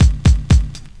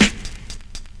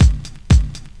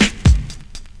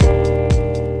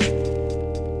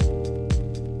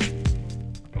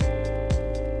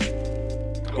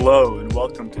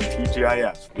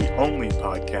TGIF, the only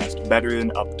podcast better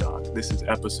than Updog. This is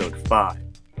episode 5.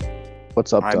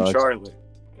 What's up, I'm dog? Charlie.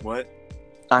 What?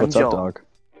 I'm What's Joel. up, dog?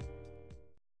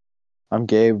 I'm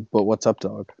Gabe, but what's up,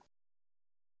 dog?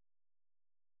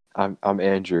 I'm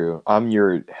Andrew. I'm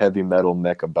your heavy metal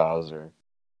mecha Bowser.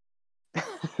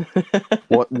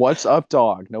 What's up,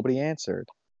 dog? Nobody answered.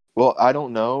 Well, I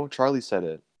don't know. Charlie said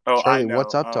it. Oh, Charlie, I know.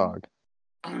 what's up, dog?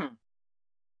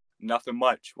 Nothing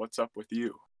much. What's up with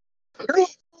you?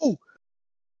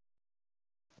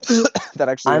 That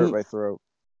actually hurt I'm- my throat.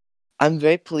 I'm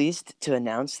very pleased to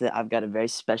announce that I've got a very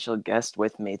special guest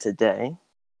with me today.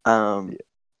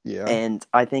 Yeah. And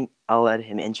I think I'll let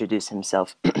him introduce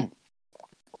himself.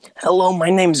 Hello,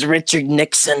 my name's Richard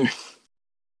Nixon.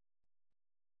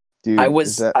 Dude, I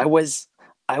was a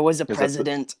that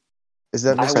president. Is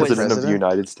that I Mr. was- President of the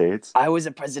United States. I was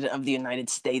a president of the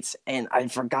United States, and I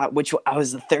forgot which one. I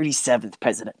was the 37th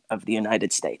president of the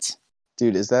United States.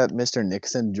 Dude, is that Mr.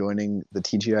 Nixon joining the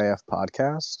TGIF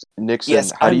podcast? Nixon,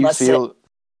 Yes, how I do you must say- feel?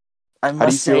 I How do you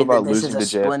must say feel about that this losing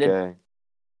is to a splendid. JFK?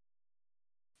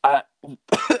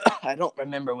 I don't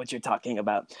remember what you're talking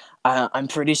about. I'm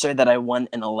pretty sure that I won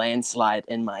in a landslide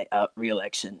in my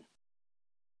re-election.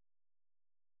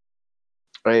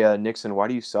 Hey, Nixon, why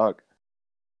do you suck?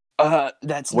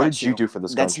 That's What not did you true. do for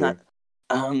this That's country?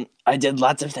 I did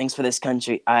lots of things for this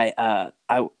country. I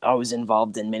was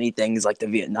involved in many things like the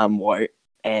Vietnam War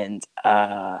and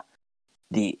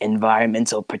the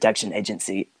Environmental Protection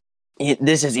Agency.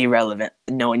 This is irrelevant.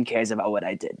 No one cares about what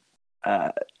I did.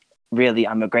 Really,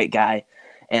 I'm a great guy,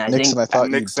 and I Nixon, I think. thought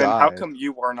Nixon, you died. how come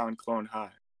you weren't on Clone High?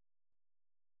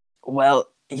 Well,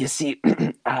 you see,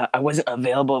 I wasn't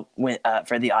available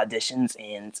for the auditions,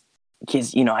 and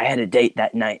because I had a date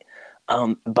that night.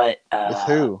 But With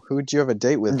who? Who did you have a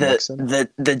date with, Nixon?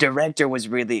 the director was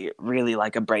really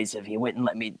like abrasive. He wouldn't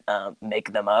let me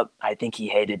make them up. I think he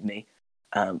hated me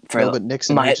for No, but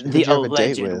Nixon, who'd the you have a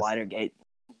date alleged with? Watergate.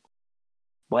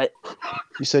 What?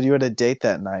 You said you had a date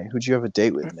that night. Who'd you have a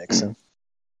date with, Nixon?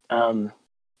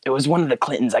 It was one of the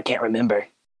Clintons. I can't remember.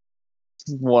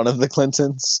 One of the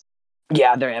Clintons.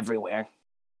 Yeah, they're everywhere.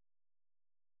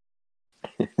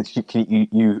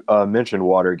 You mentioned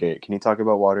Watergate. Can you talk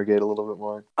about Watergate a little bit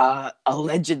more?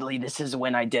 Allegedly, this is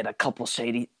when I did a couple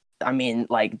shady. I mean,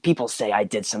 like, people say I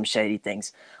did some shady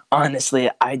things. Honestly,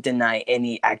 I deny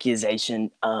any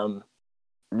accusation.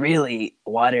 Really,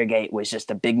 Watergate was just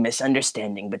a big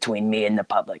misunderstanding between me and the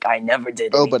public. I never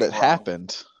did. Oh, but it anything wrong.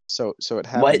 happened. So it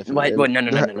happened. What?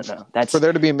 No. That's For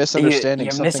there to be a misunderstanding,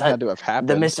 you're something had to have happened.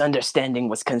 the misunderstanding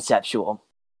was conceptual.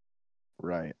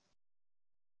 Right.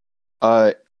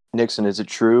 Nixon, is it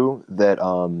true that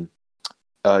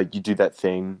you do that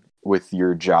thing with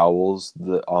your jowls,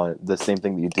 the same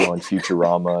thing that you do on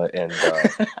Futurama and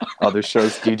other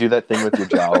shows? Do you do that thing with your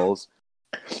jowls?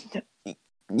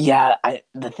 Yeah,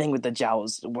 the thing with the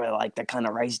jowls were like they're kind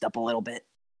of raised up a little bit.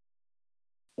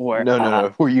 Or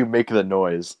No. Where you make the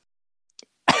noise,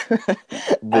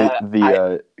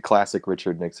 the classic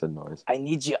Richard Nixon noise. I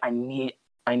need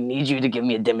you to give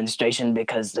me a demonstration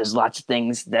because there's lots of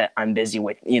things that I'm busy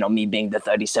with. Me being the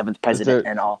 37th president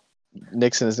and all.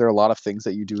 Nixon, is there a lot of things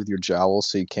that you do with your jowls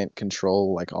so you can't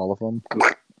control like all of them?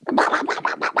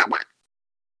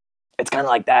 It's kind of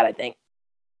like that, I think.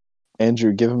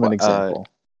 Andrew, give him an example.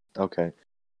 Okay.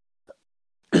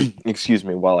 Excuse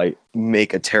me while I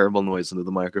make a terrible noise into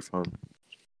the microphone.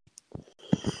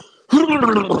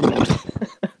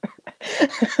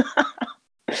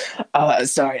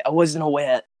 Sorry, I wasn't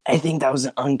aware. I think that was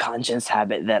an unconscious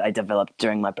habit that I developed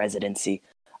during my presidency.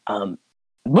 I'm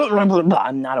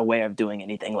not aware of doing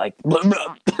anything like.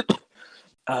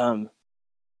 You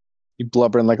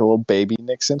blubbering like a little baby,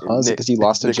 Nixon? Huh? Is it because you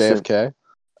lost to Nixon. JFK?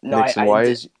 No,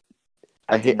 Nixon,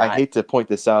 I hate to point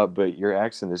this out, but your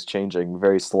accent is changing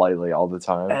very slightly all the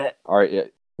time. All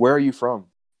right, where are you from?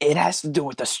 It has to do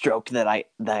with the stroke that I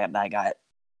got.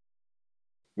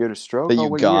 You had a stroke? That you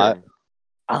what got? year?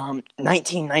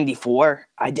 1994.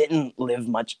 I didn't live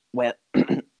much. Well, You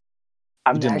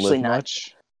didn't live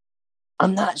much?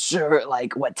 I'm not sure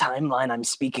like what timeline I'm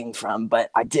speaking from, but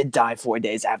I did die 4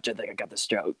 days after I got the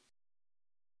stroke.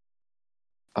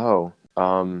 Oh,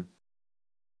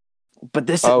 But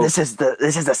this is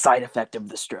the side effect of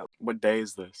the stroke. What day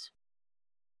is this?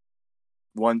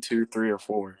 1, 2, 3, or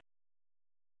 4?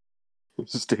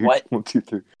 stage What? 1, 2,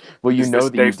 3. Well, you Is know this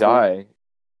that you day 4? die,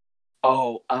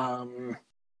 Oh,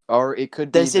 or it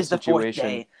could be this is the fourth situation.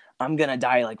 day. I'm gonna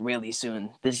die like really soon.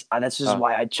 That's just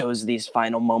why I chose these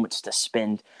final moments to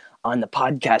spend on the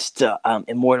podcast to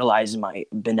immortalize my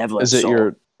benevolent Is it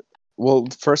soul. Well,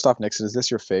 first off, Nixon, is this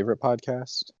your favorite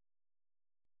podcast?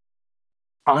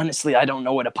 Honestly, I don't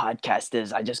know what a podcast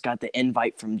is. I just got the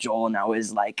invite from Joel, and I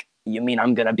was like, "You mean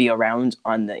I'm gonna be around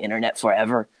on the internet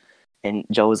forever?" And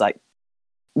Joel was like,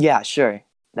 "Yeah, sure.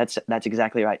 That's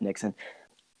exactly right, Nixon."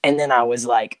 And then I was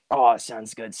like, "Oh,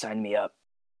 sounds good. Sign me up."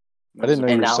 I didn't know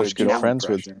you And were now- such good now- friends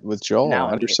with Joel. now How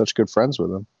I'm are you here. such good friends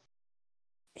with him?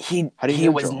 How do you He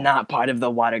know was Joel? not part of the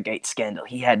Watergate scandal.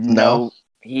 He had No?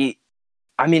 the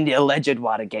alleged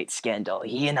Watergate scandal.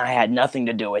 He and I had nothing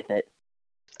to do with it.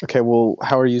 Okay, well,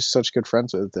 how are you such good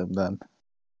friends with him then?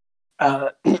 Uh,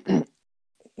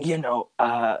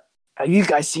 have you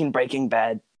guys seen Breaking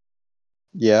Bad?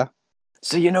 Yeah.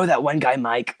 So you know that one guy,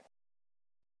 Mike?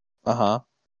 Uh-huh.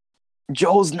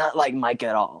 Joel's not like Mike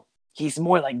at all. He's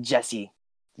more like Jesse.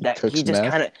 That Cooks he just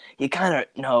meth? he kind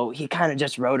of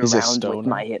just rode He's a around with stoner?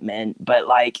 my hitman, but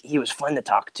like he was fun to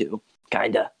talk to,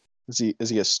 kinda. Is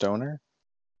he a stoner?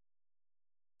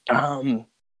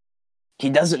 He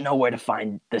doesn't know where to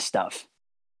find the stuff.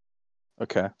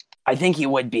 Okay. I think he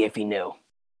would be if he knew.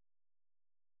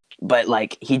 But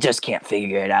like he just can't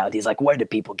figure it out. He's like, where do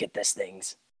people get these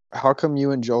things? How come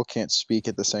you and Joel can't speak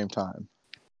at the same time?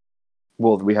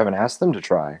 Well, we haven't asked them to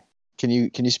try. Can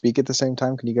you speak at the same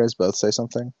time? Can you guys both say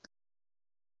something?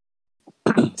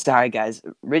 Sorry guys.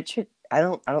 Richard I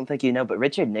don't think you know, but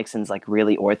Richard Nixon's like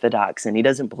really orthodox and he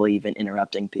doesn't believe in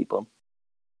interrupting people.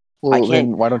 Well, can't-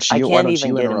 then why don't I you can't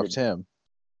even get him interrupt to- him?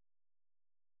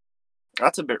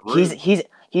 That's a bit rude.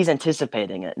 He's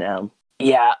anticipating it now.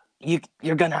 Yeah,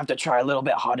 you're gonna have to try a little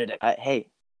bit harder to hey.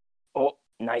 Oh,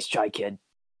 nice try, kid.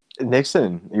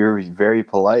 Nixon, you're very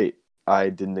polite. I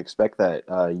didn't expect that.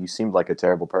 You seemed like a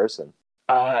terrible person.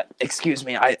 Excuse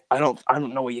me, I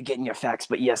don't know where you're getting your facts,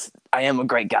 but yes, I am a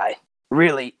great guy.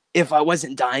 Really, if I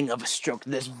wasn't dying of a stroke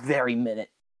this very minute,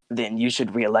 then you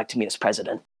should reelect me as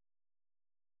president.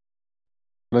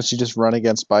 Why don't you just run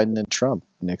against Biden and Trump,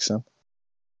 Nixon?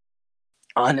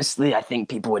 Honestly, I think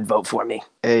people would vote for me.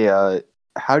 Hey,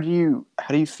 how do you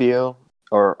feel,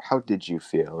 or how did you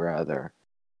feel rather,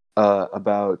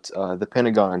 about the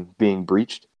Pentagon being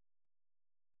breached?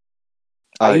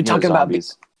 Are you know, talking about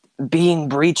zombies? being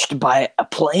breached by a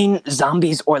plane,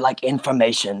 zombies, or like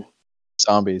information?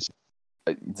 Zombies.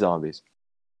 Zombies.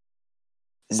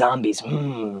 Zombies.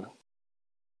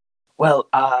 Well,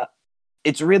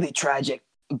 it's really tragic,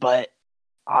 but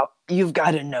you've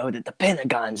got to know that the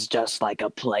Pentagon's just like a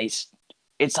place.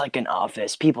 It's like an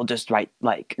office. People just write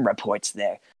like reports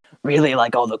there. Really,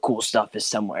 like all the cool stuff is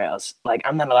somewhere else. Like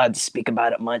I'm not allowed to speak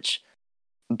about it much,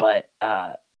 but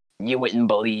you wouldn't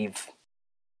believe.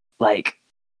 Like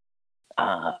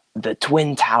the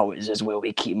Twin Towers is where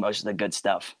we keep most of the good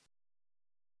stuff.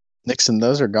 Nixon,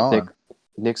 those are gone.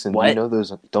 Nixon, What? you know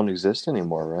those don't exist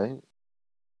anymore, right?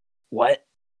 What?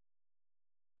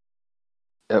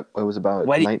 It was about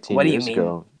What do 19 you years mean?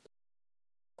 ago.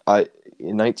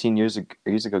 19 years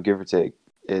ago, give or take,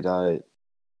 it the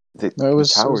No, it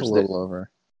was a towers little over.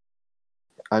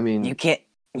 I mean, You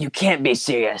can't be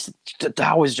serious. The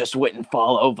towers just wouldn't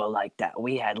fall over like that.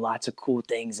 We had lots of cool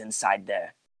things inside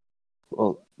there.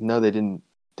 well, no, they didn't.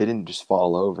 They didn't just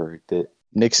fall over.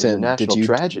 Nixon, national did you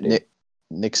tragedy.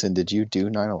 Nixon, did you do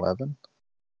 9/11?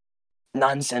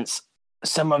 Nonsense.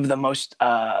 Some of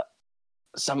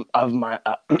my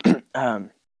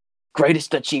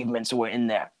greatest achievements were in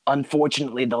there.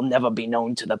 Unfortunately, they'll never be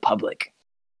known to the public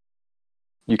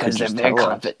You could because they're just very tell us.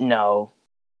 confident.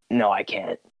 No, I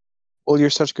can't. Well, you're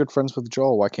such good friends with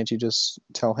Joel. Why can't you just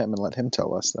tell him and let him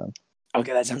tell us then?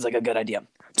 Okay, that sounds like a good idea.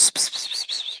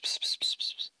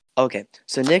 Okay,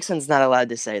 so Nixon's not allowed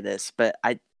to say this, but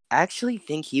I actually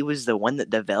think he was the one that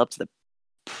developed the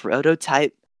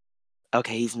prototype.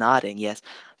 Okay, he's nodding, yes.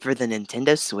 For the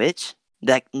Nintendo Switch?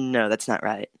 No, that's not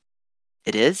right.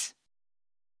 It is?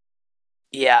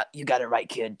 Yeah, you got it right,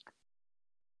 kid.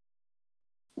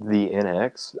 The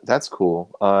NX. That's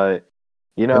cool.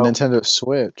 You The know, Nintendo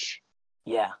Switch.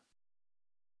 Yeah.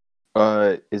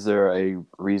 is there a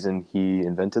reason he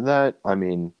invented that? I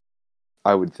mean,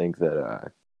 I would think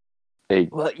that a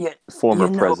Well, yeah, former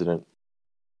president.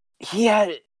 he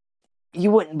had. You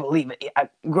wouldn't believe it.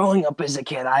 Growing up as a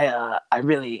kid, I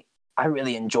really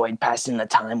enjoyed passing the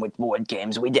time with board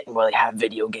games. We didn't really have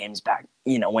video games back,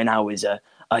 when I was a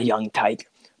young tyke.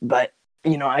 But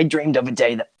I dreamed of a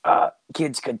day that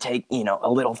kids could take, a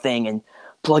little thing and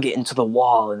plug it into the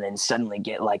wall, and then suddenly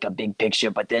get like a big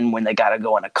picture. But then when they gotta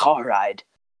go on a car ride,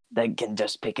 they can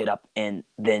just pick it up and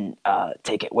then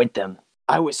take it with them.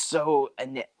 I was so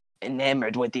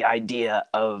enamored with the idea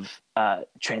of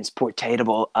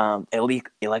transportable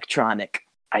electronic,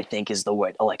 I think is the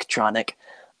word, electronic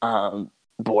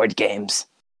board games.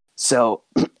 So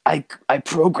I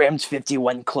programmed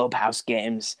 51 Clubhouse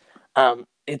games.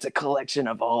 it's a collection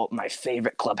of all my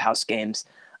favorite Clubhouse games.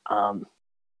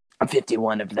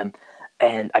 51 of them,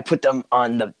 and I put them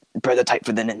on the prototype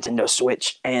for the Nintendo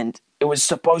Switch, and it was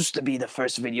supposed to be the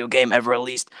first video game ever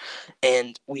released,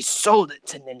 and we sold it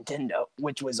to Nintendo,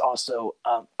 which was also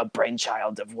a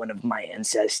brainchild of one of my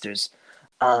ancestors.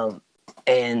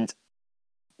 And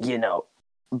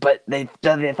but they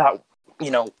thought,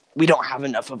 we don't have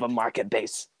enough of a market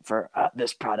base for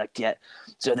this product yet,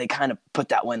 so they kind of put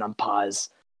that one on pause.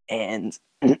 And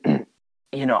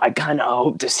I kind of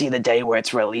hope to see the day where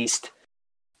it's released.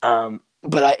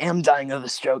 But I am dying of a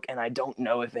stroke, and I don't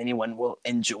know if anyone will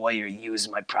enjoy or use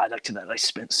my product that I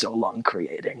spent so long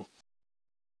creating.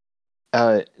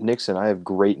 Nixon, I have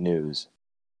great news.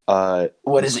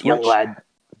 What is it, young lad?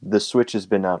 The Switch has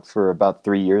been out for about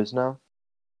 3 years now.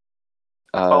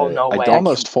 Oh, no way.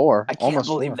 Almost 4. I can't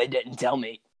believe they didn't tell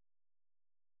me.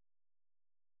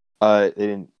 They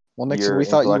didn't. Well, Nixon, we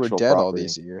thought you were dead all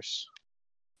these years.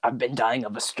 I've been dying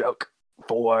of a stroke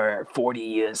for 40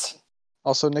 years.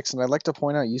 Also, Nixon, I'd like to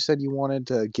point out, you said you wanted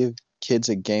to give kids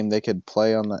a game they could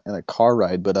play in a car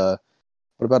ride, but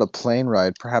what about a plane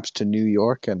ride, perhaps to New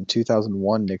York in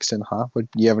 2001, Nixon, huh? Would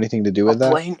you have anything to do with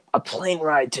that? A plane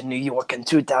ride to New York in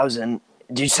 2000.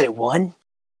 Did you say one?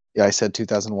 Yeah, I said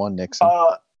 2001, Nixon.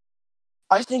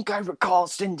 I think I recall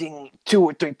sending 2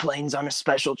 or 3 planes on a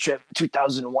special trip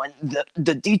 2001.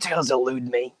 The details elude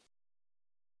me.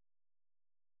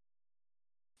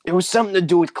 It was something to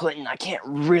do with Clinton. I can't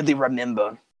really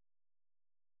remember.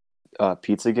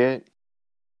 Pizzagate?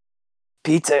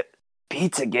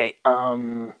 Pizzagate.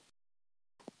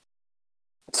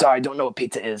 Sorry, I don't know what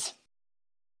pizza is.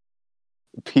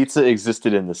 Pizza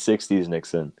existed in the 60s,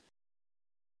 Nixon.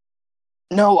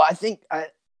 No,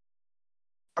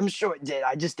 I'm sure it did.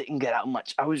 I just didn't get out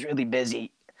much. I was really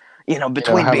busy.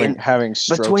 Having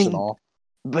strokes and all.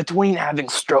 Between having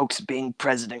strokes, being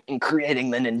president, and creating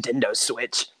the Nintendo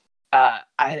Switch, I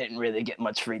didn't really get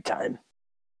much free time.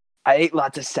 I ate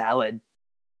lots of salad.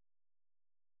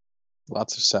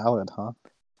 Lots of salad, huh?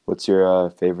 What's your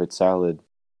favorite salad?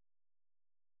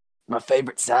 My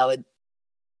favorite salad?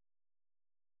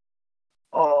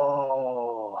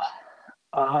 Oh,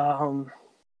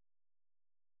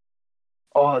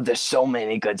 there's so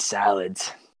many good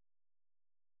salads.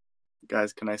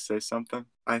 Guys, can I say something?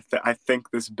 I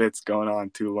think this bit's going on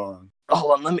too long.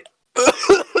 Hold on, let me...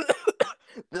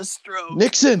 The stroke.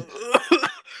 Nixon!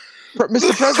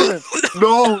 Mr. President!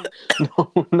 No!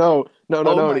 No.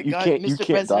 Oh my You God, can't. Mr. You can't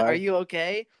President, die. are you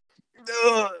okay?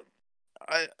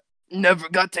 I never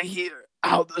got to hear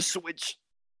how the Switch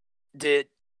did.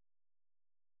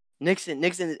 Nixon,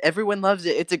 everyone loves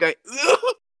it. It's a great...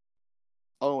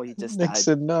 Oh, he just died.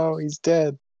 Nixon, no, he's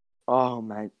dead. Oh,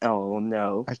 man. Oh,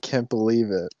 no. I can't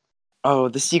believe it. Oh,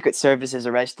 the Secret Service is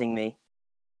arresting me.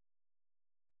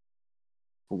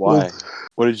 Why? Well,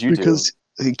 what did you do? Because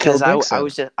he killed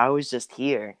Nixon. I was just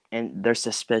here, and they're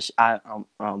suspicious.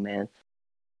 Oh, man.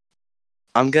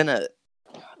 They're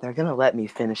gonna let me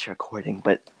finish recording,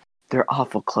 but they're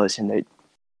awful close, and they're...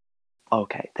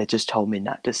 Okay, they just told me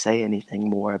not to say anything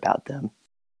more about them.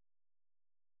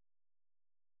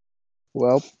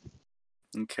 Well...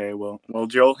 Okay, well,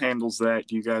 Joel handles that.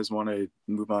 Do you guys want to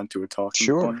move on to a talking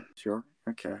point? Sure.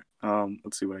 Okay.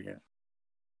 Let's see what I get.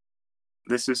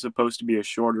 This is supposed to be a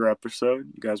shorter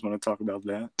episode. You guys want to talk about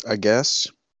that? I guess.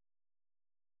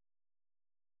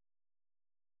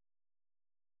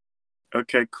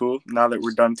 Okay, cool. Now that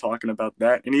we're done talking about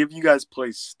that, any of you guys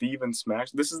play Steve and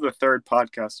Smash? This is the 3rd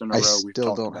podcast in a row we've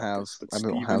talked about this. I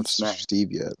don't have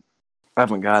Steve yet. I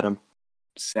haven't got him.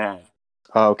 Sad.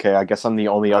 Oh, okay, I guess I'm the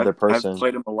only other person. I've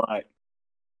played him a lot.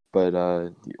 But,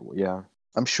 yeah.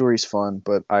 I'm sure he's fun,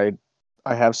 but I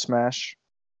have Smash,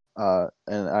 and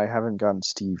I haven't gotten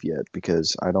Steve yet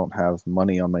because I don't have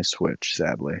money on my Switch,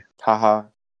 sadly. Haha.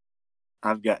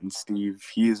 I've gotten Steve.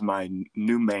 He is my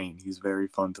new main. He's very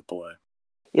fun to play.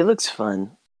 It looks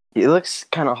fun. It looks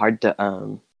kind of hard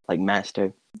to,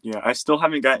 master. Yeah, I still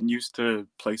haven't gotten used to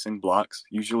placing blocks.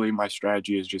 Usually my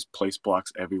strategy is just place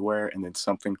blocks everywhere, and then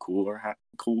something cool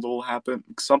will happen.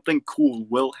 Something cool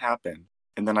will happen,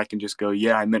 and then I can just go,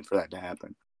 yeah, I meant for that to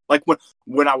happen. Like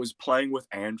when I was playing with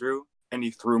Andrew, and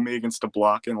he threw me against a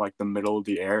block in the middle of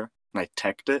the air, and I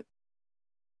teched it.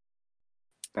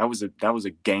 That was a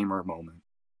gamer moment.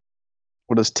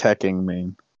 What does teching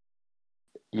mean?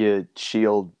 You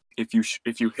shield. If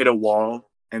you hit a wall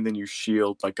and then you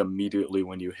shield immediately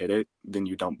when you hit it, then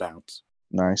you don't bounce.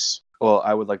 Nice. Well,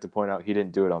 I would like to point out he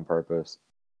didn't do it on purpose.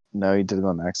 No, he did it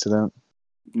on accident?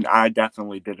 I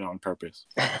definitely did it on purpose.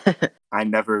 I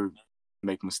never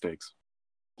make mistakes.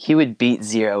 He would beat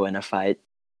Zero in a fight.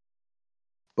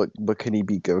 But can he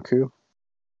beat Goku?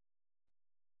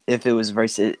 If it was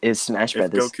versus is Smash If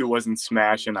Brothers. Goku wasn't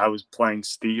Smash and I was playing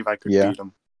Steve, I could Yeah. beat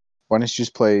him. Why don't you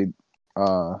just play?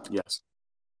 Yes.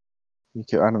 I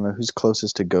don't know who's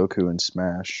closest to Goku in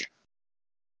Smash.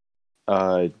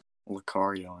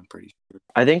 Lucario, I'm pretty sure.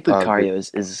 I think Lucario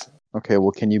is. Okay,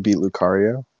 well, can you beat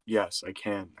Lucario? Yes, I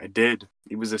can. I did.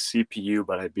 He was a CPU,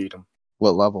 but I beat him.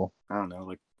 What level? I don't know,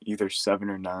 like either 7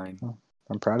 or 9. Oh,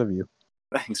 I'm proud of you.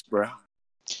 Thanks, bro.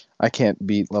 I can't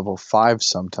beat level 5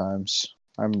 sometimes.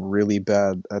 I'm really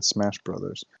bad at Smash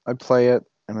Brothers. I play it,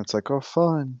 and it's like, oh,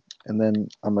 fun. And then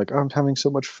I'm like, oh, I'm having so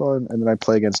much fun. And then I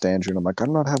play against Andrew, and I'm like,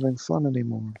 I'm not having fun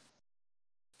anymore.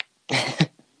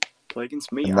 Play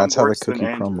against me. And I'm that's how the worse than cookie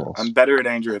Andrew. crumbles. I'm better at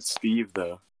Andrew at Steve,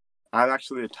 though. I'm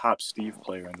actually the top Steve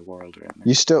player in the world right now.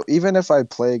 You still, even if I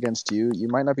play against you, you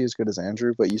might not be as good as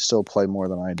Andrew, but you still play more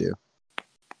than I do.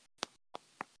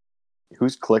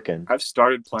 Who's clicking? I've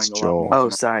started playing It's a lot Joel. more. Oh,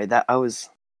 sorry. That I was.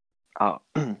 Oh,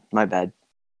 my bad.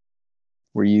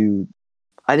 Were you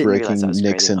I didn't realize breaking I was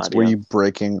creating Nixon's? audio. Were you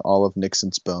breaking all of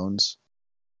Nixon's bones?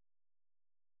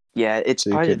 Yeah, it's So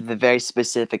you part could- of the very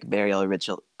specific burial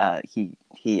ritual.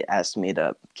 He asked me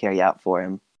to carry out for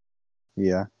him.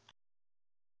 Yeah.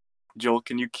 Joel,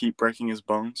 can you keep breaking his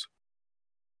bones?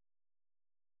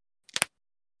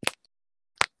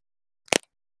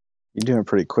 You're doing it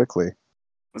pretty quickly.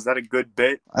 Was that a good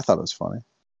bit? I thought it was funny.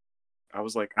 I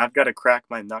was like, I've got to crack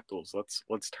my knuckles.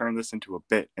 Let's turn this into a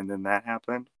bit. And then that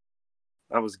happened.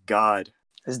 That was God.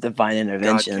 It's divine God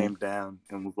intervention. came down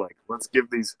and was like, let's give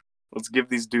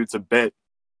these dudes a bit.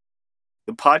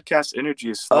 The podcast energy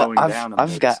is slowing down.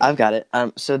 I've got it.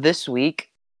 So this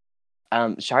week,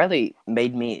 Charlie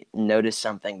made me notice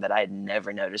something that I had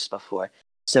never noticed before.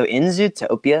 So in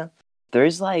Zootopia,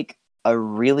 there's like a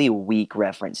really weak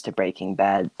reference to Breaking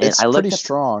Bad, and It's I looked pretty up.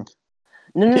 strong.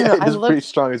 No, Yeah, I it is pretty looked.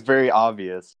 strong. It's very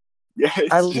obvious. Yeah,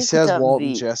 I He looked says up Walt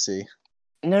and the. Jesse.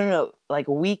 No. Like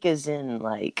weak is in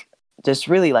like just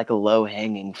really like a low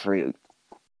hanging fruit.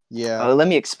 Yeah. Let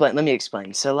me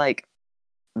explain. So like,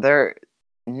 they're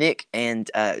Nick and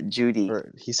Judy.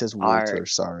 Or he says Are- Walter.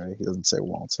 Sorry, he doesn't say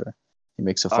Walter. He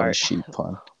makes a funny Are- sheep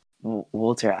pun.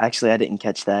 Walter. Actually, I didn't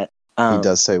catch that. He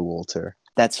does say Walter.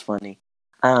 That's funny.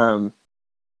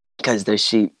 Because they're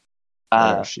sheep.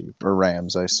 Or sheep or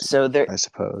rams. I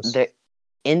suppose. They're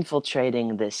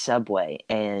infiltrating this subway,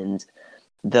 and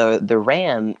the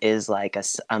ram is like a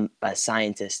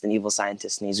scientist, an evil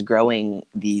scientist, and he's growing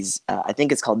these. I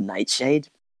think it's called nightshade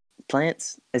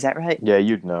plants. Is that right? Yeah,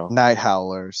 you'd know. Night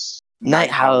howlers.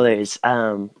 Night howlers.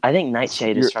 I think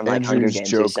nightshade is from like Hunger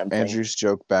Games or something. Andrew's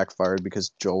joke backfired because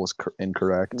Joel was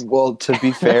incorrect. Well, to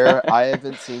be fair, I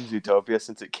haven't seen Zootopia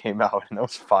since it came out, and that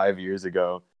was 5 years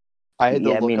ago. I had to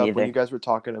Yeah, look me up when neither. you guys were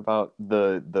talking about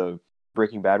the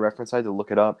Breaking Bad reference. I had to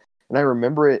look it up, and I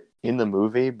remember it in the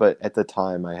movie, but at the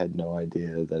time, I had no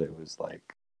idea that it was like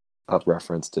a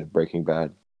reference to Breaking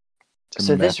Bad.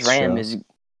 So this Meth ram show.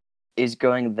 is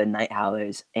growing the night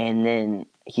howlers, and then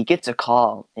he gets a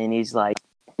call, and he's like,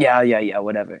 yeah,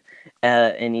 whatever,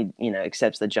 and he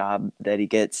accepts the job that he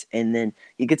gets, and then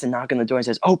he gets a knock on the door and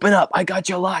says, "Open up, I got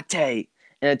your latte."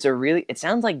 And it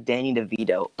sounds like Danny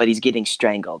DeVito, but he's getting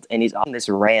strangled, and he's offering this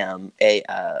ram a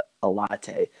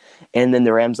latte, and then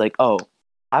the ram's like, "Oh,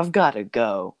 I've gotta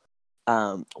go.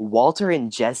 Walter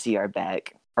and Jesse are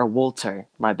back, or Walter,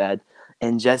 my bad,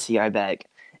 and Jesse are back,"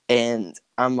 and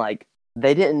I'm like,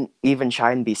 they didn't even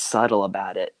try and be subtle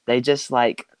about it. They just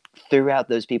like threw out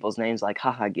those people's names, like,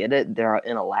 haha, get it? They're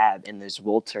in a lab, and there's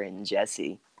Walter and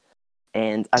Jesse,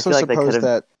 and I So feel like they could suppose have.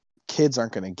 that kids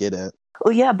aren't going to get it.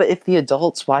 Well, yeah, but if the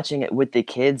adults watching it with the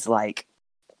kids like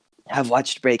have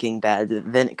watched Breaking Bad,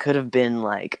 then it could have been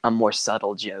like a more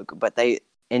subtle joke. But they,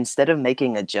 instead of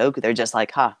making a joke, they're just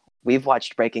like, "Ha, we've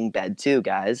watched Breaking Bad too,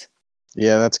 guys."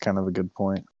 Yeah, that's kind of a good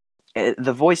point.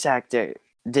 The voice actor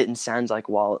didn't sound like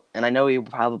Walt, and I know he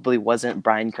probably wasn't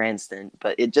Bryan Cranston,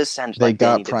 but it just sounded They like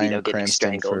got Danny Bryan DeVito getting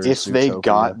Cranston strangled. for- If they Zootopia.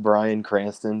 got Bryan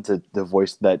Cranston to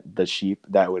voice the sheep,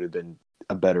 that would have been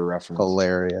a better reference.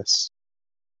 Hilarious.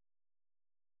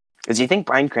 Do you think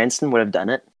Bryan Cranston would have done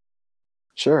it?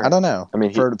 Sure. I don't know. I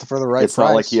mean, for the right it's price.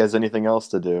 not like he has anything else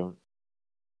to do.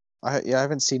 I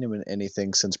haven't seen him in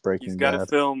anything since Breaking He's got Bad. to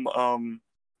film.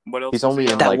 What else? He's was only he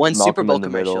in on? That like one Malcolm Super Bowl in the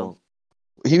commercial. Middle.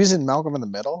 He was in Malcolm in the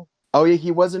Middle? Oh yeah,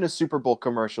 he was in a Super Bowl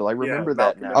commercial. I remember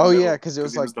that Malcolm in now. the Oh, Middle, yeah, because it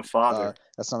was he like the father.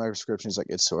 that's not my description. He's like,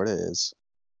 it sort of is.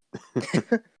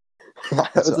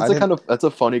 That's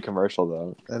a funny commercial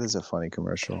though. That is a funny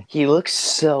commercial. He looks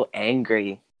so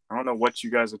angry. I don't know what you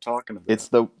guys are talking about. It's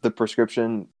the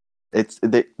prescription. There's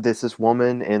this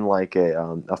woman in like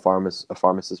a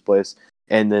pharmacist place,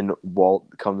 and then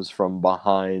Walt comes from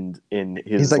behind in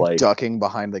his He's like ducking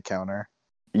behind the counter.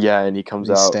 Yeah, and he comes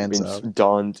He out stands up.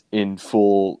 donned in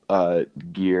full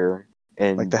gear,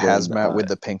 and Like the then hazmat with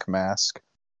the pink mask.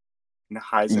 In the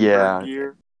Heisenberg Yeah.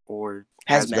 gear or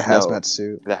Hazmat. The hazmat? hazmat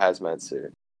suit. the hazmat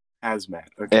suit, Hazmat.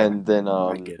 Okay. and then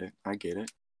I get it. I get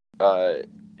it.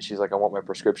 she's like, I want my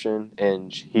prescription,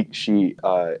 and he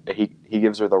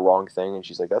gives her the wrong thing, and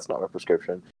she's like, that's not my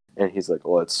prescription, and he's like,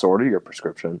 well, it's sort of your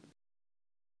prescription.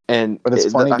 And But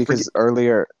it's funny I because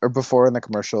earlier or before in the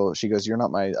commercial, she goes, "You're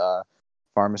not my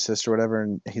pharmacist or whatever,"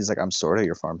 and he's like, "I'm sort of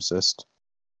your pharmacist."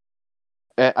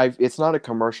 it's not a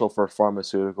commercial for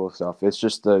pharmaceutical stuff. It's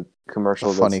just a A commercial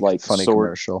that's funny, like funny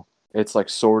commercial. It's like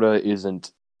sorta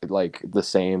isn't like the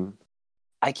same.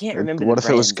 I can't remember What the if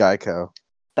it was brand, Geico?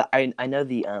 but I know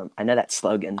the I know that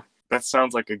slogan. That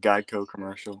sounds like a Geico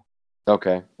commercial.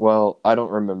 Okay, well, I don't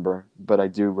remember, but I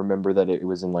do remember that it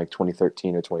was in like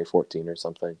 2013 or 2014 or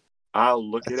something. I'll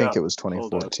look I it think up. it was Hold up.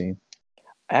 2014.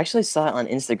 I actually saw it on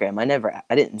Instagram.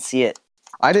 I didn't see it.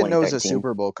 I didn't know it was a 2013.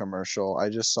 Super Bowl commercial. I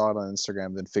just saw it on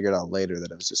Instagram, then figured out later that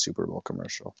it was a Super Bowl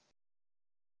commercial.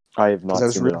 I have Because not I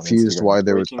was seen it on confused Instagram. why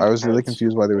there was. Breaking I was really Bad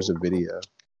confused Super why there was Bowl a video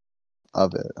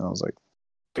of it, and I was like,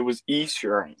 It was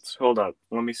Esurance. Hold up.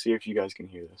 Let me see if you guys can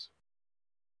hear this.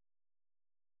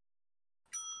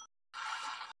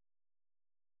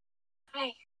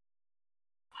 Hi.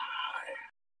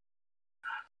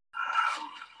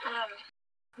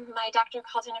 My doctor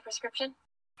called in a prescription.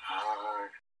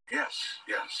 Yes.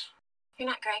 You're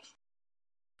not Greg.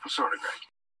 I'm sort of Greg.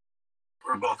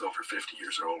 We're both over 50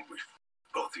 years old. We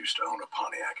both used to own a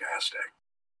Pontiac Aztek.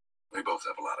 We both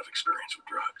have a lot of experience with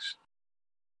drugs.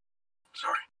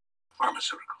 Sorry,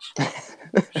 pharmaceuticals.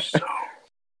 So,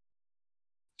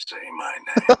 say my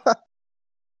name.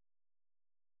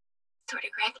 Sort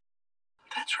of Greg.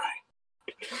 That's right.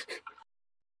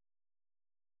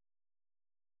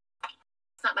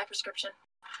 It's not my prescription.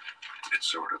 It's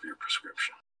sort of your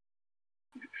prescription.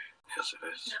 Yes, it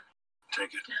is. No.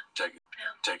 Take it. No. Take it. No.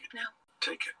 Take it. No.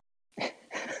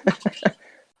 Take it.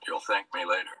 You'll thank me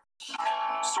later.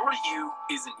 Sorta you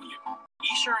isn't you.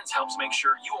 Esurance helps make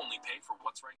sure you only pay for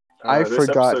what's right. I This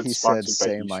forgot episode's he said,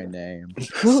 sponsored by "Say my Esurance. name."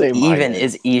 Who Say my even name.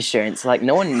 is Esurance? Like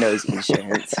no one knows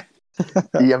Esurance.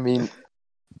 Yeah, I mean,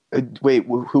 wait,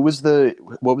 what was the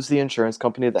insurance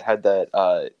company that had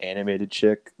that animated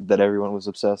chick that everyone was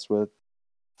obsessed with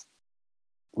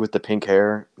the pink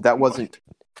hair? That wasn't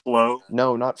Flow.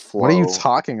 no, not Flo. What are you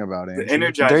talking about, The Andrew?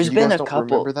 Energizer. There's You been guys a don't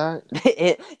couple. remember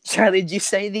that? Charlie, did you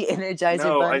say the Energizer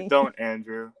No, Bunny? I don't,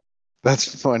 Andrew.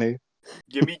 That's funny.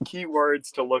 Give me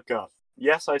keywords to look up.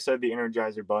 Yes, I said the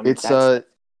Energizer Bunny. It's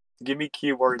Give me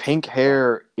keywords. pink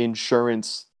hair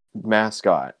insurance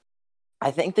mascot.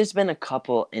 I think there's been a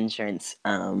couple insurance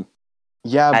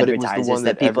Yeah, but it was the advertisers one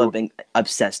that people have been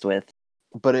obsessed with.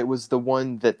 But it was the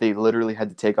one that they literally had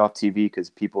to take off TV because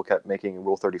people kept making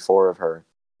Rule 34 of her.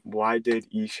 Why did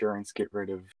Esurance get rid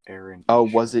of Aaron? Oh,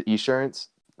 was it Esurance?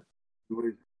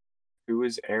 Who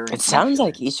is Aaron? It sounds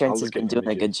like I'll Esurance has look been at doing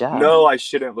a good images. job. No, I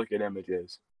shouldn't look at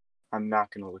images. I'm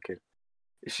not gonna look at.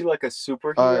 Is she like a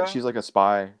superhero? She's like a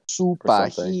spy.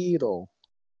 Superhero.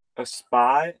 A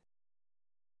spy?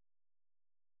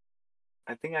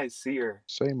 I think I see her.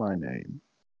 Say my name.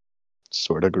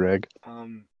 Sorta, Greg.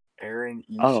 Aaron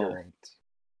Oh. Esurance.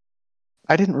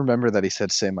 I didn't remember that he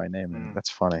said "say my name." That's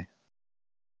funny.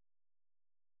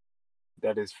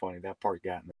 That is funny. That part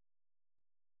got me.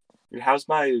 Dude, how's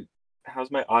my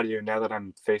audio now that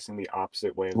I'm facing the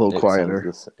opposite way? A little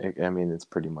quieter. I mean, it's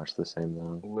pretty much the same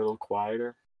though. A little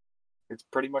quieter. It's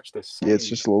pretty much the same. Yeah, it's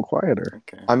just a little quieter.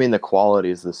 Okay. I mean, the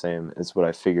quality is the same. Is what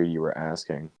I figured you were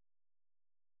asking.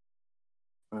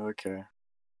 Okay.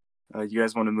 You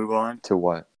guys want to move on? To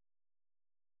what?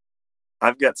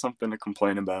 I've got something to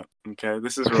complain about. Okay,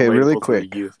 this is Okay, relatable really to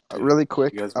quick. the youth. too. Really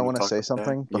quick, You guys I wanna want to talk say about that?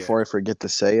 something Yeah. before I forget to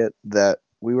say it. That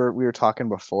we were talking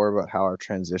before about how our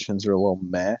transitions are a little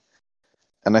meh,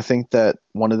 and I think that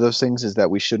one of those things is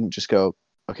that we shouldn't just go,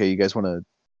 "Okay, you guys want to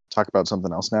talk about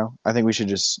something else now?" I think we should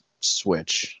just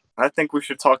switch. I think we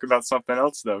should talk about something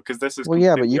else though, because this is Well, yeah,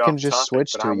 but completely you can off just topic,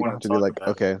 switch but to I it. You don't want have to to be talk like, about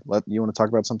it. "Okay, you want to talk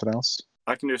about something else?"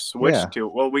 I can just switch Yeah. to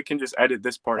it. Well, we can just edit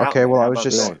this part out. Okay, Then. well, How I was about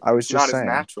just that? I was It's just not as saying.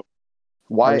 natural.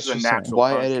 Why? This is a natural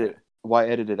Why podcast. edit it? Why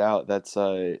edit it out? That's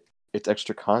it's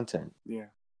extra content. Yeah.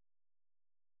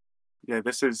 Yeah,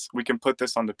 we can put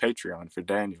this on the Patreon for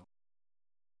Daniel.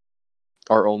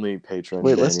 Our only patron.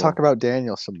 Wait, let's Daniel. talk about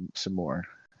Daniel some more.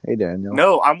 Hey, Daniel.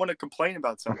 No, I want to complain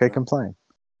about something. Okay, complain.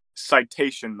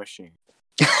 Citation Machine,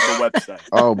 the website.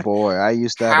 Oh boy, I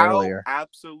used that How earlier.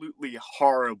 absolutely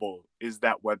horrible is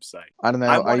that website? I don't know.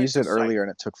 I wanted used to it earlier cite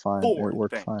and it took fine. 4 It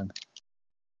worked things. fine.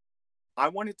 I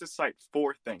wanted to cite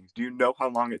 4 things. Do you know how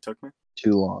long it took me?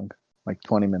 Too long. Like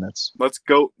 20 minutes. Let's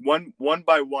go one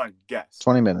by one. Guess.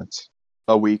 20 minutes.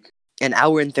 A week. An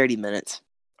hour and 30 minutes.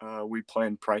 We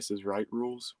playing Price is Right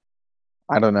rules.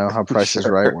 I don't know how Price is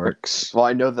Sure. Right works. Well,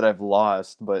 I know that I've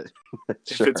lost, but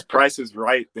If it's Price is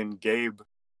Right, then Gabe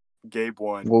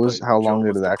won. How long Joel did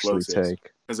was it the actually closest.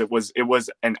 take? Because it was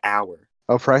an hour.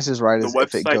 Oh, Price is Right The is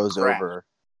if it website goes crashed. over,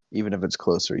 even if it's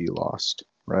closer, you lost,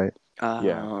 right?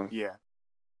 Yeah. Yeah.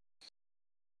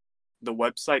 The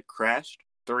website crashed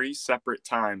 3 separate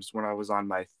times when I was on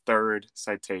my 3rd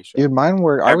citation. Dude, mine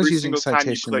worked. I was Every using single time you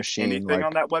Citation click Machine. anything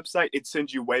on that website, it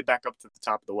sends you way back up to the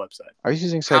top of the website. I was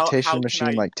using How Citation can Machine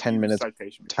I like 10 use minutes,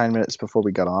 Citation Machine? 10 minutes before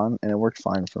we got on, and it worked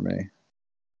fine for me.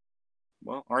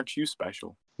 Well, aren't you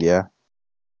special? Yeah.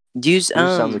 Use it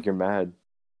just sounds like you're mad.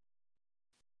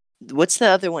 what's the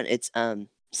other one? It's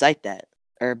Cite That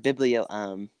or Biblio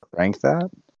Rank that?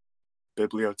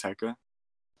 Biblioteca.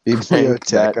 Rank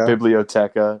that Biblioteca.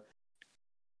 Biblioteca.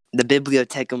 the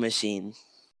Biblioteca machine.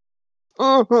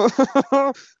 I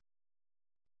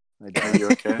Are you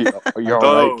okay? Are you all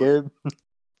right, Oh. Gabe?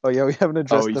 Oh yeah, we haven't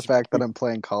addressed the he's- fact that I'm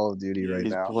playing Call of Duty right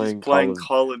he's now. He's playing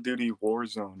Call of Duty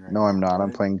Warzone right No, I'm now, not. I'm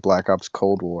right? playing Black Ops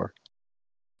Cold War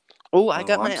Oh, I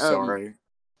got I'm my sorry.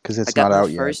 because I it's got not my out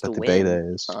yet, first but the win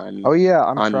beta is. on- Oh yeah,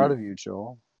 I'm on- proud of you,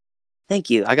 Joel. Thank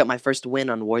you. I got my first win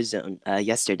on Warzone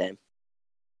yesterday.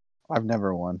 I've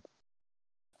never won.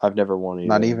 I've never won either.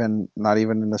 Not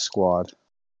even in the squad.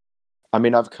 I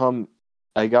mean,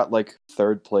 I got like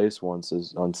 3rd place once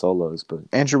on solos, but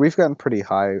Andrew, we've gotten pretty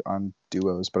high on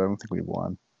duos, but I don't think we've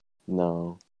won.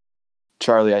 no.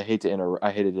 Charlie, I hated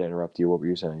to interrupt you. What were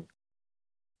you saying?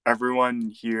 Everyone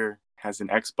here has an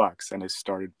Xbox and has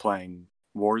started playing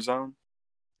Warzone.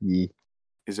 Yeah,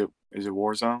 Is it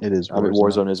Warzone? it is Warzone. I mean,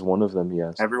 Warzone is one of them,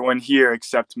 yes. Everyone here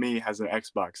except me has an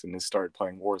Xbox and has started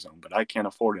playing Warzone, but I can't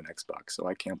afford an Xbox, so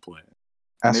I can't play it.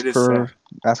 And Ask it is for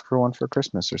sad. one for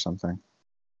Christmas or something.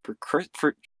 For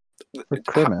For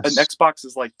Christmas. an Xbox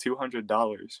is like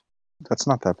 $200. That's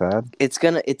not that bad. It's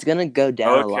gonna go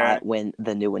down a Okay. lot when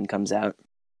the new one comes out.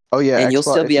 Oh yeah, And you'll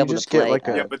Xbox, still if be you able to just get play, like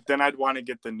Yeah, but then I'd want to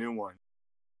get the new one.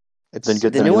 Then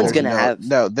get the new one's gonna no, have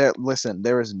no. Listen,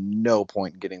 there is no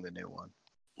point in getting the new one.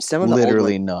 some of the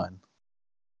Literally old ones. none.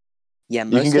 Yeah, can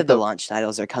most get of the the- launch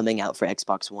titles are coming out for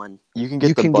Xbox One. You can get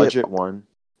You the can budget one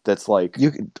that's like You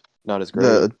can not as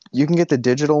great. you can get the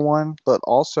digital one, but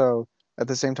also at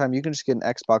the same time you can just get an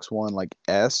Xbox One like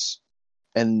S,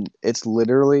 and it's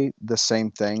literally the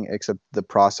same thing except the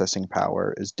processing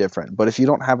power is different. But if you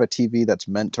don't have a TV that's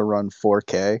meant to run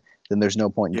 4K, then there's no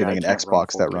point in Yeah, I getting an can't run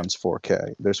Xbox that 4K. runs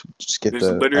 4K. There's There's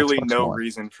the literally Xbox no One.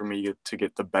 reason for me to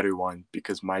get the better one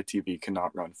because my TV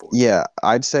cannot run 4K. Yeah,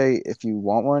 I'd say if you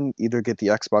want one, either get the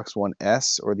Xbox One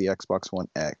S or the Xbox One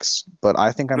X. But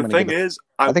I think I'm The gonna thing get a, is,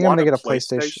 I I think I'm want gonna get a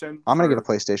PlayStation. I'm gonna get a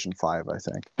PlayStation 5, I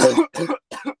think.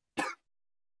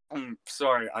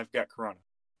 Sorry, I've got Corona.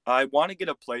 I want to get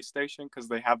a PlayStation because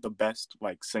they have the best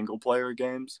like single player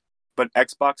games, but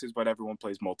Xbox is what everyone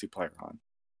plays multiplayer on.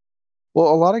 Well,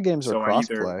 a lot of games are So I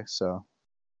either- crossplay, so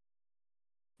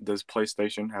Does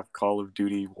PlayStation have Call of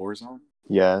Duty Warzone?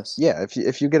 Yes. yeah,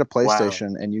 if you get a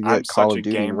PlayStation and you I'm get Call such a of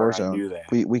Duty gamer, I Warzone, knew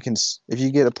that. we can if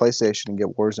you get a PlayStation and get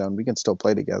Warzone, we can still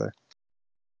play together.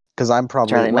 Because I'm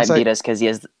probably Charlie might once beat us because he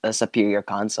has a superior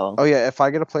console. Oh yeah, if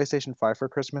I get a PlayStation 5 for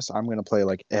Christmas, I'm gonna play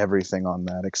like everything on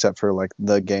that except for like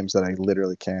the games that I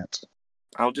literally can't.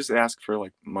 I'll just ask for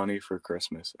like money for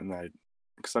Christmas, and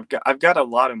because I've got a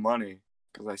lot of money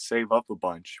because I save up a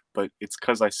bunch, but it's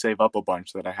because I save up a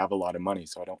bunch that I have a lot of money,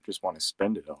 so I don't just want to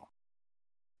spend it all.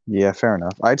 Yeah, fair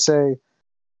enough. I'd say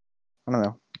I don't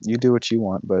know. You do what you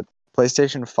want, but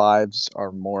PlayStation 5s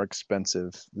are more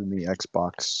expensive than the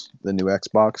new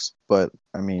Xbox. But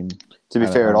I mean, To be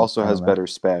I fair, it don't- also I has don't know. better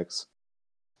specs.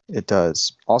 It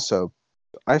does. Also,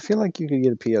 I feel like you could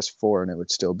get a PS4 and it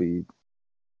would still be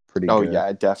pretty Oh good.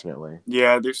 yeah, definitely.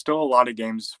 Yeah, there's still a lot of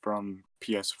games from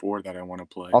PS4 that I want to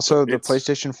play. Also, but the it's-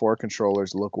 PlayStation 4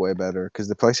 controllers look way better because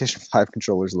the PlayStation 5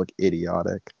 controllers look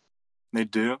idiotic. They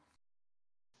do.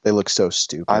 They look so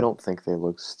stupid. I don't think they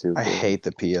look stupid. I hate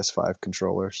the PS5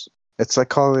 controllers. It's like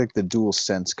called like the Dual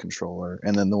Sense controller,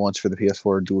 and then the ones for the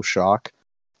PS4 are Dual Shock.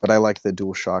 But I like the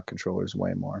Dual Shock controllers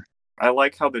way more. I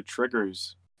like how the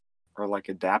triggers are like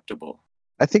adaptable.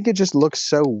 I think it just looks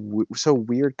so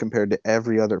weird compared to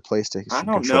every other PlayStation I don't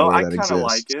know. controller I that kind of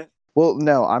exists. like it. Well,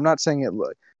 no, I'm not saying it.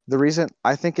 The reason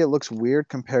I think it looks weird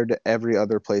compared to every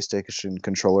other PlayStation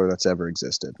controller that's ever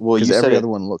existed. Well, because you said every it- other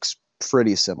one looks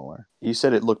pretty similar. You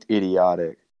said it looked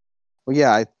idiotic. Well,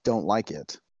 yeah, I don't like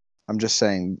it. I'm just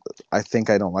saying I think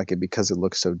I don't like it because it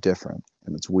looks so different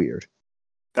and it's weird.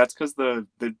 That's because the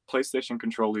PlayStation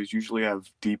controllers usually have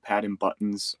D-pad and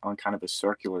buttons on kind of a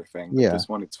circular thing, but Yeah. this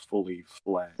one it's fully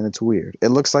flat. And it's weird. It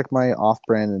looks like my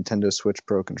off-brand Nintendo Switch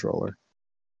Pro controller.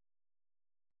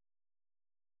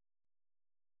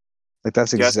 Like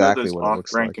that's Do you guys know exactly those what it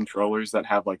looks off-brand like. controllers that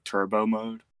have like turbo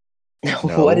mode? No.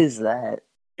 What is that?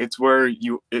 It's where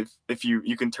if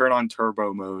you can turn on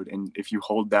turbo mode, and if you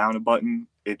hold down a button,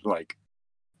 it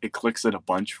clicks it a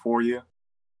bunch for you.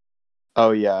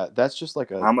 Oh yeah, that's just like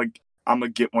a. I'm gonna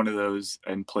get one of those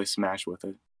and play Smash with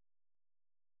it.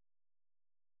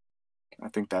 I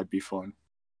think that'd be fun.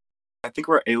 I think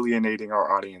we're alienating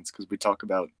our audience because we talk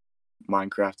about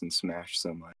Minecraft and Smash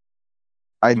so much.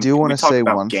 I do want We to talk say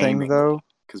about one thing gaming though.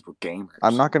 because we're gamers.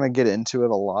 I'm not going to get into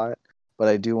it a lot, but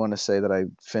I do want to say that I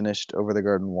finished Over the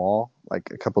Garden Wall like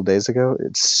a couple days ago.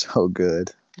 It's so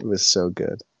good. It was so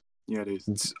good. Yeah, it is.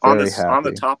 It's Very on the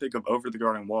happy. topic of Over the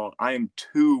Garden Wall, I am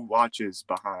 2 watches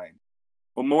behind.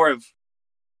 Well, more of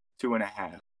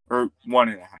 2.5 or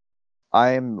 1.5.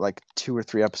 I am like 2 or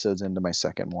 3 episodes into my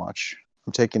second watch.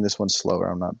 I'm taking this one slower.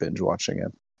 I'm not binge watching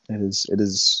it. It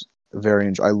is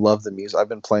very I love the music. I've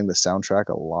been playing the soundtrack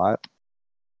a lot.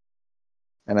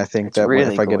 And I think It's that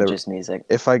really if I get gorgeous music.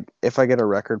 if I get a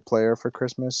record player for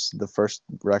Christmas, the first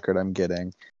record I'm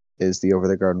getting is the Over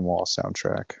the Garden Wall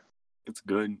soundtrack. It's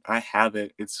good. I have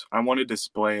it. I want to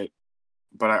display it,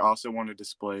 but I also want to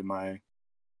display my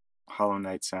Hollow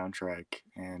Knight soundtrack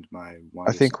and my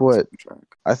Wonder soundtrack.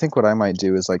 I think what I might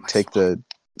do is like My take phone. the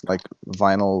like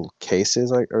vinyl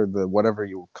cases or the whatever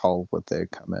you call what they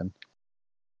come in.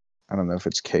 I don't know if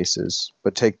it's cases,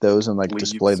 but take those and like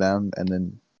display Leaves. them and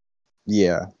then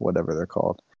yeah, whatever they're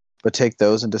called. But take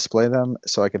those and display them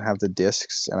so I can have the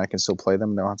discs and I can still play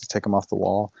them. I don't have to take them off the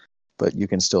wall, but you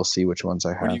can still see which ones I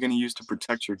What are have. you going to use to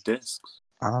protect your discs?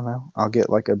 I don't know. I'll get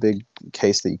like a big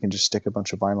case that you can just stick a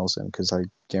bunch of vinyls in because I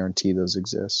guarantee those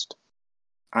exist.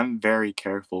 I'm very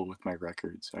careful with my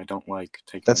records. I don't like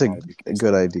taking That's them out of the a case.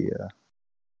 good idea.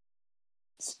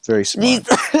 Very smart.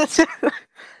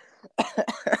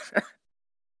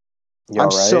 You I'm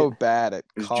all right? so bad at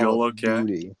Is Call Joel of okay?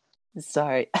 Duty.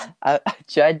 Sorry, I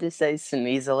tried to say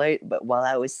sneeze alert, but while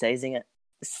I was saying it,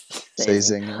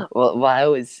 while I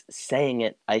was saying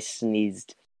it, I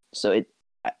sneezed. So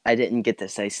I didn't get to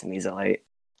say sneeze alert.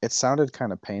 It sounded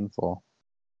kind of painful.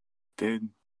 Dude,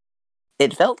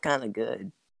 It felt kind of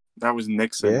good. that was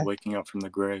Nixon Yeah? waking up from the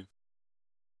grave.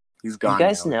 He's You gone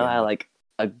guys now know again. how like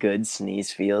a good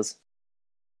sneeze feels,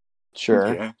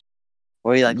 Sure. Yeah.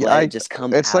 where you like Yeah, let it just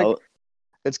come it's like- out.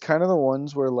 It's kind of the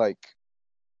ones where like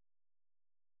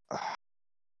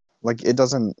it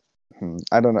doesn't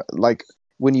I don't know, like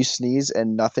when you sneeze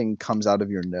and nothing comes out of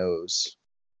your nose.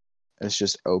 It's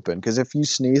just open. Because if you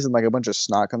sneeze and like a bunch of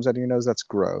snot comes out of your nose, that's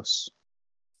gross.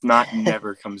 Snot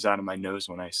never comes out of my nose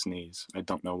when I sneeze. I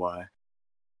don't know why.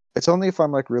 It's only if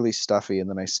I'm like really stuffy and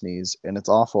then I sneeze and it's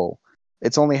awful.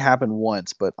 It's only happened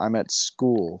once, but I'm at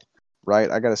school, right?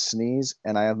 I got to sneeze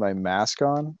and I have my mask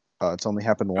on. It's only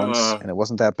happened once and it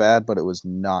wasn't that bad, but it was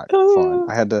not fun.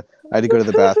 I had to go to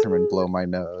the bathroom and blow my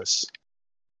nose.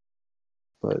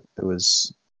 But it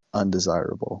was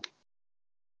undesirable.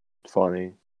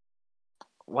 Funny.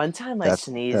 One time I That's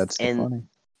sneezed the and funny.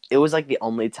 it was like the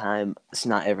only time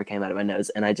snot ever came out of my nose,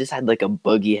 and I just had like a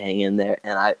boogie hanging there,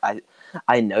 and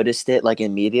I noticed it like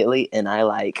immediately, and I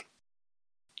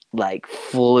like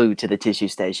flew to the tissue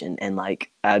station and like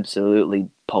absolutely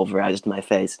pulverized my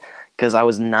face because I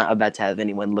was not about to have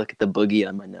anyone look at the boogie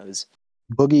on my nose.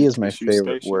 Boogie is my Tissue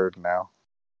favorite station. word now.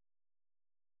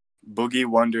 Boogie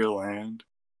Wonderland.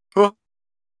 Huh.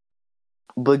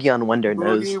 Boogie on Wonder Boogie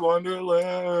Nose.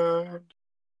 Wonderland.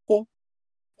 Oh.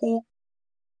 Oh.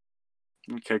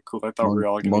 Okay, cool. I thought we were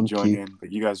all going to join Monkey. in,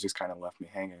 but you guys just kind of left me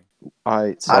hanging. I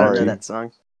don't Sorry. know that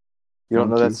song. You don't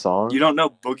know that Monkey. song? You don't know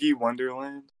Boogie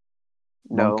Wonderland?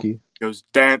 No. Monkey. It goes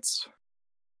dance.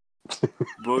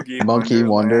 Boogie Monkey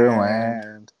Wonderland.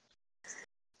 Wonderland.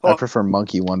 Oh. I prefer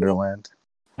Monkey Wonderland.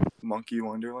 Monkey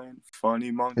Wonderland?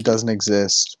 Funny monkey? It doesn't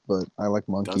exist, but I like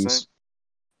monkeys. Doesn't?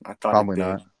 I thought Probably it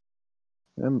did.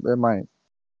 not. It might.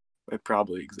 It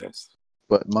probably exists.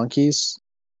 But monkeys,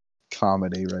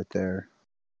 comedy right there.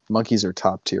 Monkeys are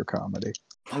top tier comedy.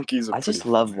 Monkeys are I just pretty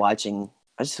love funny.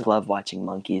 watching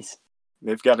monkeys.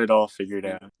 They've got it all figured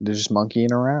out. They're just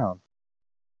monkeying around.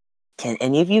 Can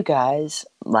any of you guys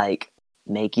like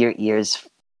make your ears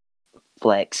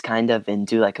flex kind of and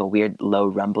do like a weird low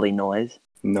rumbly noise?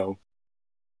 No.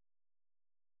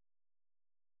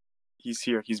 He's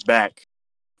here. He's back.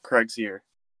 Craig's here.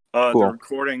 Cool.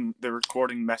 The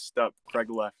recording messed up. Craig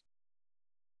left.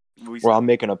 Well, I'm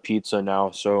making a pizza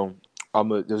now, so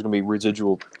There's gonna be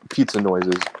residual pizza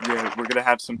noises. Yeah, we're gonna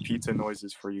have some pizza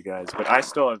noises for you guys. But I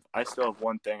still have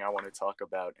one thing I want to talk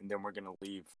about, and then we're gonna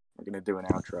leave. We're gonna do an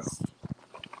outro.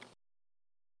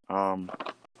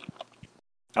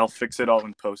 I'll fix it all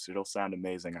in post. It'll sound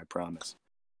amazing, I promise.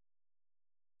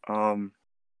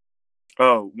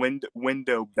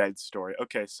 Window bed story.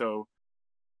 Okay, so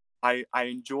I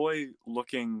enjoy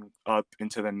looking up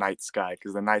into the night sky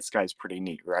because the night sky is pretty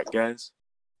neat, right, guys?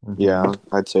 Yeah,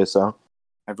 I'd say so.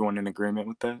 Everyone in agreement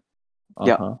with that?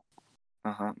 Uh-huh.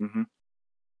 Mm-hmm.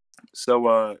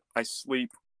 So I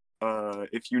sleep.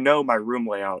 If you know my room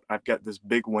layout, I've got this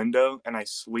big window, and I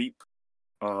sleep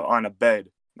on a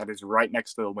bed that is right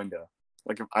next to the window.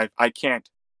 Like if I can't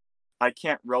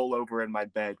roll over in my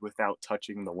bed without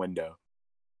touching the window.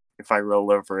 If I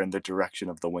roll over in the direction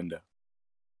of the window,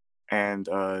 and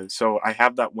so I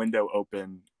have that window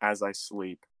open as I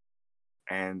sleep,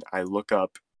 and I look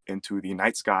up into the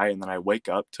night sky, and then I wake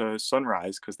up to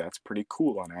sunrise because that's pretty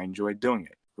cool, and I enjoy doing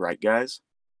it. Right, guys?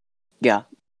 Yeah,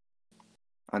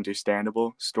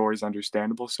 Understandable. Story's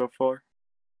understandable so far.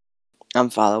 I'm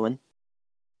following.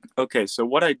 Okay, so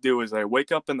what I do is I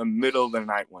wake up in the middle of the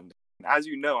night one day. And as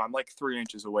you know, I'm like 3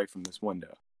 inches away from this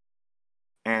window.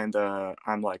 And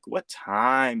I'm like, what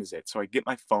time is it? So I get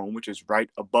my phone, which is right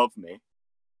above me,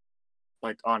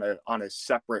 like on a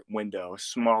separate window, a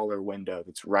smaller window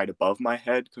that's right above my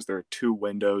head, because there are two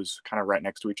windows kind of right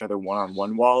next to each other, one on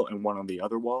one wall and one on the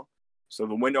other wall. So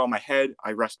the window on my head,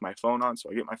 I rest my phone on. So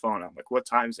I get my phone. I'm like, what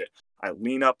time is it? I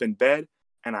lean up in bed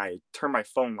and I turn my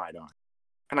phone light on.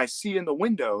 And I see in the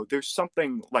window there's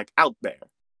something like out there.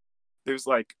 There's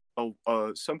like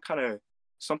some kind of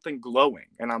something glowing,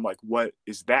 and I'm like, what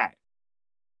is that?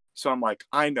 So I'm like,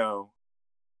 I know.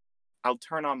 I'll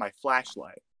turn on my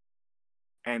flashlight,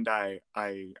 and I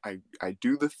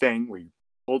do the thing where you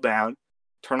pull down,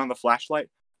 turn on the flashlight.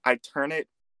 I turn it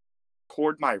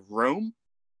toward my room,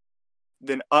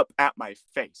 then up at my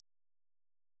face,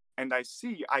 and I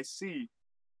see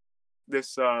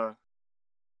this.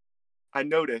 I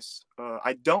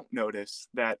don't notice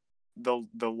that the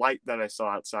light that I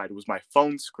saw outside was my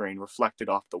phone screen reflected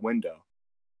off the window.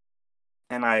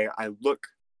 And I look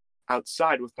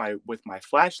outside with my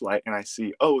flashlight, and I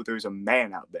see, oh, there's a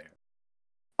man out there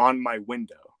on my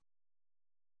window,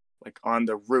 like on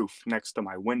the roof next to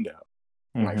my window.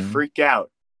 And I freak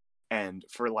out, and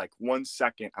for like 1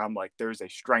 second I'm like, there's a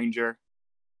stranger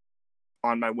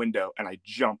on my window, and I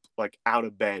jump like out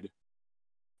of bed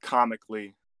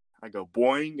comically. I go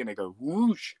boing, and I go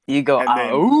whoosh. You go And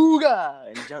then auga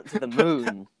and jump to the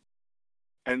moon.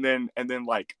 and then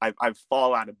like I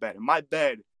fall out of bed. And my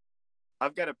bed,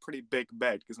 I've got a pretty big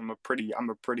bed because I'm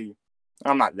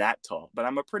not that tall, but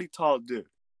I'm a pretty tall dude.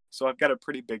 So I've got a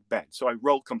pretty big bed. So I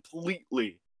roll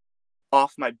completely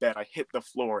off my bed. I hit the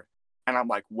floor, and I'm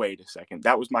like, wait a second,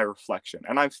 that was my reflection.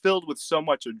 And I'm filled with so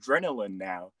much adrenaline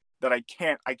now that I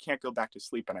can't go back to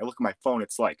sleep. And I look at my phone,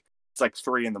 it's like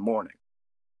 3 a.m.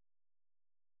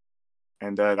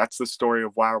 And that's the story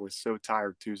of why I was so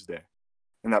tired Tuesday.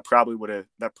 And that probably would have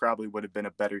been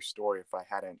a better story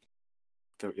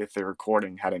if the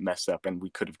recording hadn't messed up and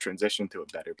we could have transitioned to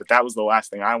it better. But that was the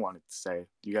last thing I wanted to say.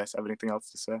 Do you guys have anything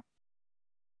else to say?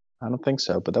 I don't think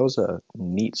so, but that was a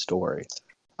neat story.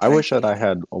 I wish that I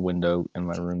had a window in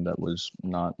my room that was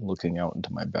not looking out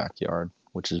into my backyard,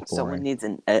 which is boring. Someone needs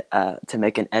to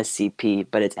make an SCP,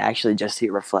 but it's actually just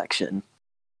your reflection.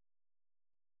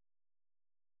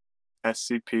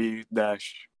 SCP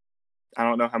dash. I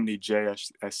don't know how many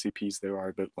SCPs there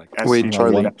are, but like Wait, SCP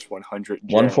Charlie. 100.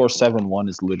 1471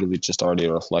 is literally just already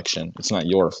a reflection. It's not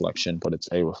your reflection, but it's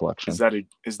a reflection. Is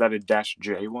that a dash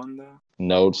J one though?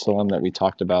 No, it's the one that we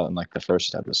talked about in like the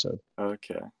first episode.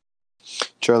 Okay.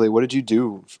 Charlie, what did you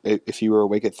do if you were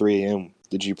awake at 3 a.m.?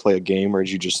 Did you play a game, or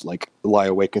did you just like lie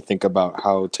awake and think about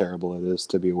how terrible it is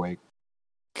to be awake?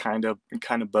 Kind of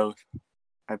both.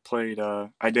 I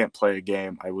didn't play a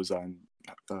game. I was on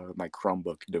my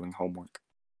Chromebook doing homework.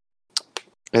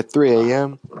 At 3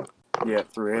 a.m.? Yeah,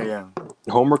 at 3 a.m.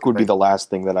 Homework would be the last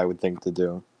thing that I would think to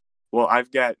do. Well,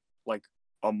 I've got like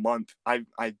a month. I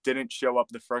didn't show up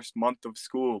the first month of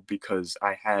school because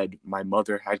my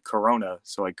mother had corona,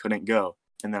 so I couldn't go.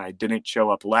 And then I didn't show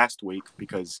up last week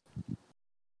because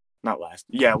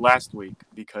last week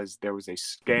because there was a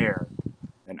scare,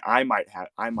 and I might have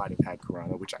had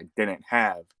corona, which I didn't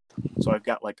have. So I've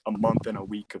got like a month and a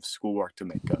week of schoolwork to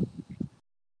make up.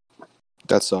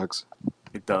 That sucks.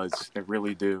 It does. It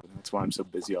really do. That's why I'm so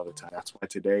busy all the time. That's why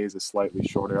today is a slightly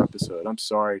shorter episode. I'm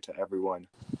sorry to everyone.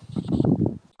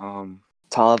 To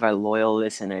all of our loyal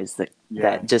listeners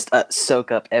that just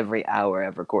soak up every hour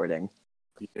of recording.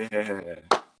 Yeah.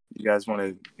 You guys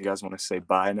want to say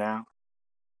bye now?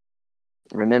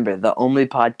 Remember, the only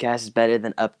podcast is better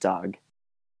than Updog.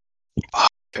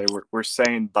 Okay, we're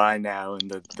saying bye now, and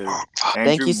the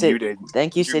Thank Andrew you, muted.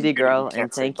 Thank you, Andrew City muted, Girl, we and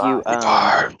can't say thank you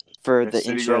bye. for If the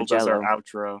City intro, Girl does our Jello.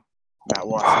 outro, Matt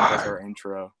Watson does our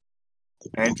intro.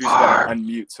 Andrew's gonna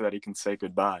unmute so that he can say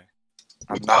goodbye.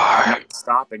 I'm not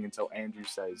stopping until Andrew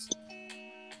says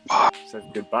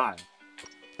goodbye.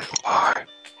 Goodbye.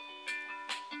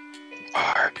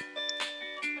 Goodbye.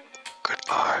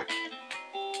 Goodbye.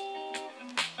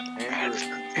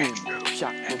 Andrew. Boom,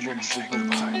 shot, boom, boom, boom,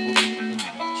 boom, boom,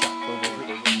 boom.